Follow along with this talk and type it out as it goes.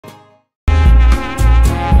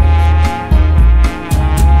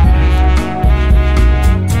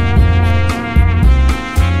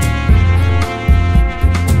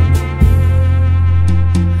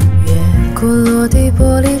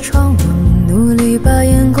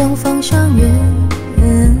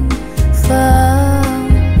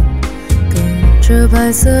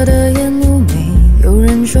白色的烟雾，没有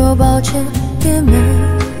人说抱歉，也没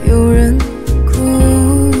有人哭。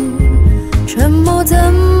沉默怎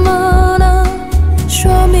么能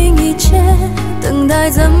说明一切？等待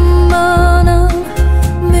怎么能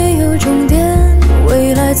没有终点？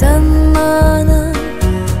未来怎么能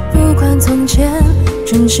不管从前？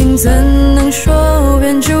真心怎能说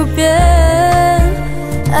变就变？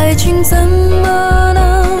爱情怎么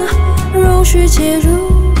能容许介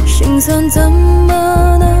入？心酸怎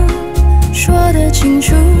么能说得清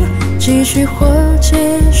楚？继续或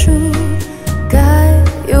结束，该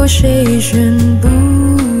由谁宣布？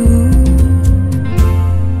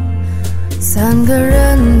三个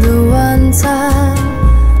人的晚餐，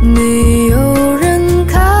没有人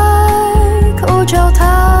开口交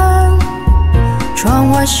谈，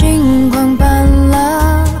窗外星光斑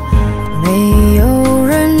斓，没有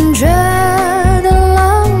人觉得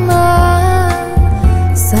浪漫。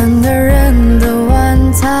三个人的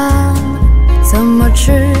晚餐，怎么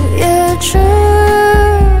吃也吃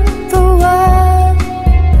不完，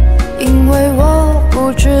因为我不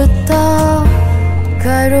知道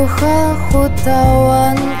该如何互道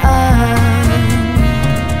晚安。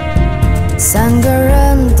三个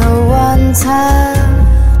人的晚餐，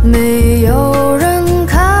没有人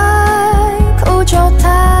开口交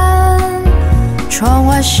谈，窗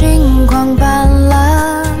外星光斑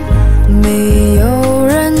斓，没有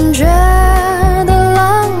人觉得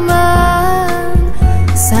浪漫。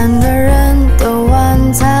三个人的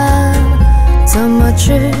晚餐，怎么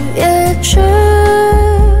吃也吃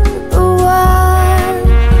不完，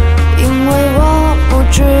因为我不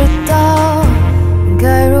知道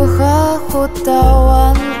该如何互道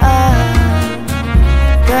晚安，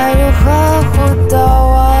该如何互道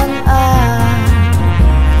晚安，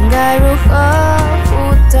该如何互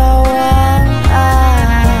道晚安。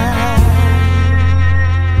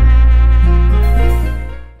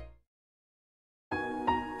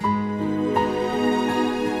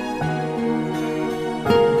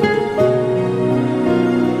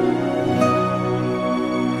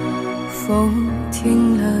风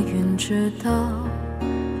停了，云知道，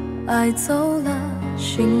爱走了，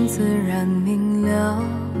心自然明了。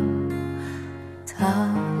他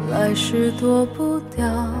来时躲不掉，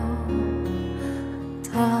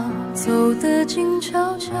他走得静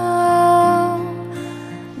悄悄。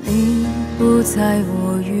你不在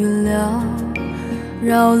我预料，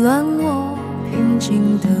扰乱我平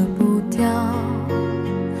静的步调。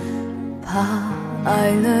怕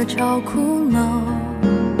爱了找苦恼，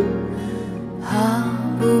怕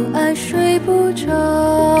不爱睡不着。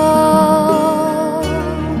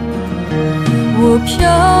我飘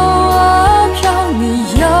啊飘，你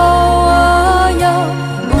摇啊摇，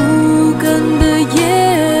无根的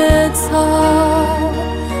野草。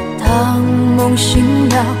当梦醒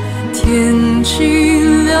了，天气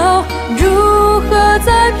了，如何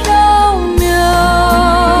再缥缈？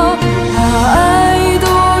怕爱多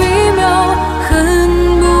一秒，恨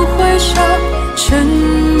不会少，承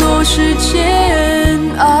诺是煎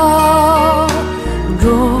熬。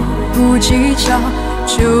若不计较，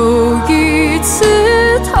就一次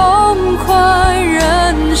痛快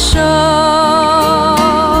燃烧。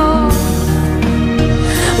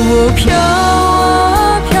我飘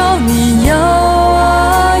啊飘，你摇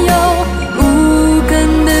啊摇，无根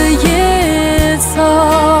的野草。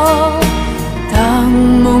当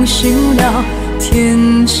梦醒了，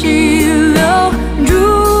天气了，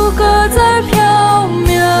如何再缥缈？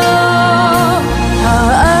怕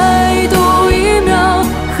爱多一秒，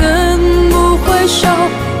恨不会少，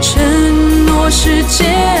承诺是煎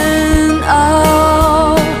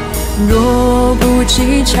熬。若不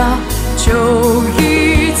计较，就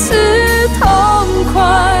一次痛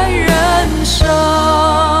快燃烧。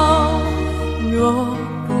若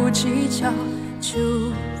不计较，就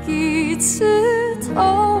一次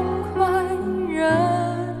痛快燃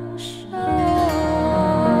烧。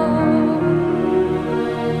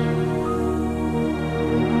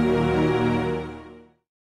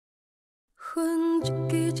云一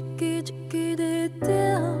支一支一支在掉，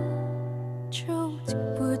酒一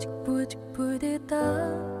杯一杯一杯在干，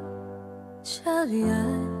请你爱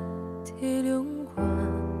体谅我，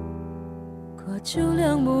看酒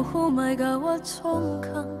量无好，莫甲我创空。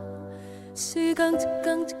时间一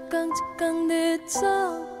天一天一天在走，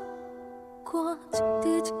汗一滴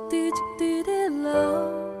一滴一滴在流，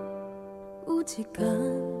有一天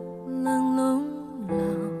人拢老，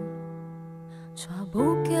却无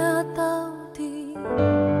行到底，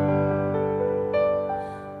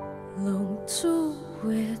拢煮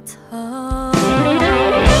回头。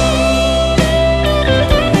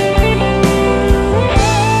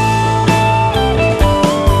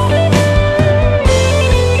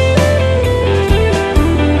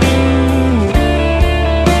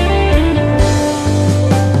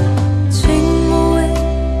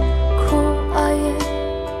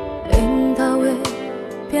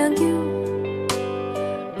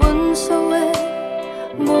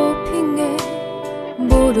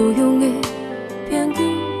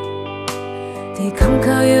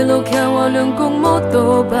阳光摩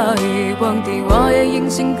托把的皇帝，我的人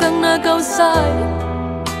生敢若够驶。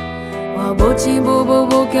我无钱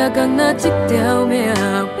无惊，敢若一条命，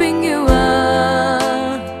朋友啊，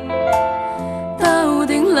斗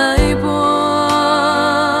阵来伴。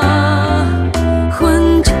烟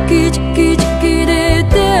一支一支一支在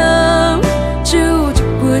点，酒一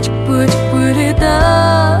杯一杯一杯在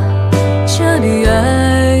干，请你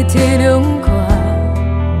爱体谅我，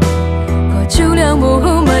酒量无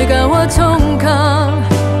好，莫甲我创空。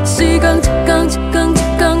时间一天一天一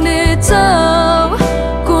天在走，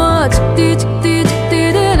汗一滴一滴一滴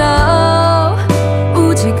在流，有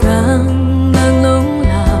一天人拢老，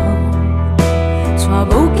带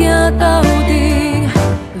某囝斗阵，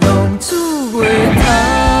浪子袂透。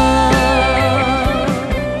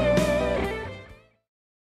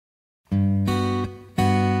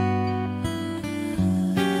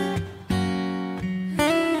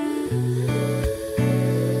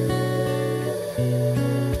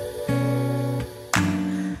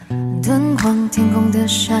灯光天空的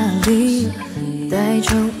沙砾，带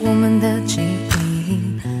着我们的记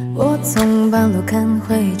忆。我从半路看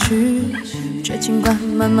回去，这尽管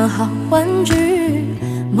慢慢好玩具。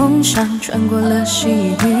梦想穿过了细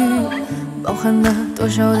雨，包含了多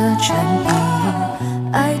少的禅意。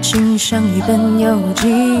爱情像一本游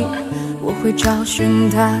记，我会找寻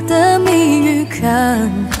它的谜语。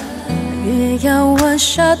看月牙湾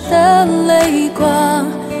下的泪光，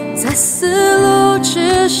在丝路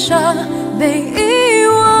之上被遗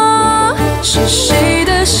忘，是谁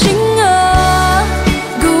的心啊？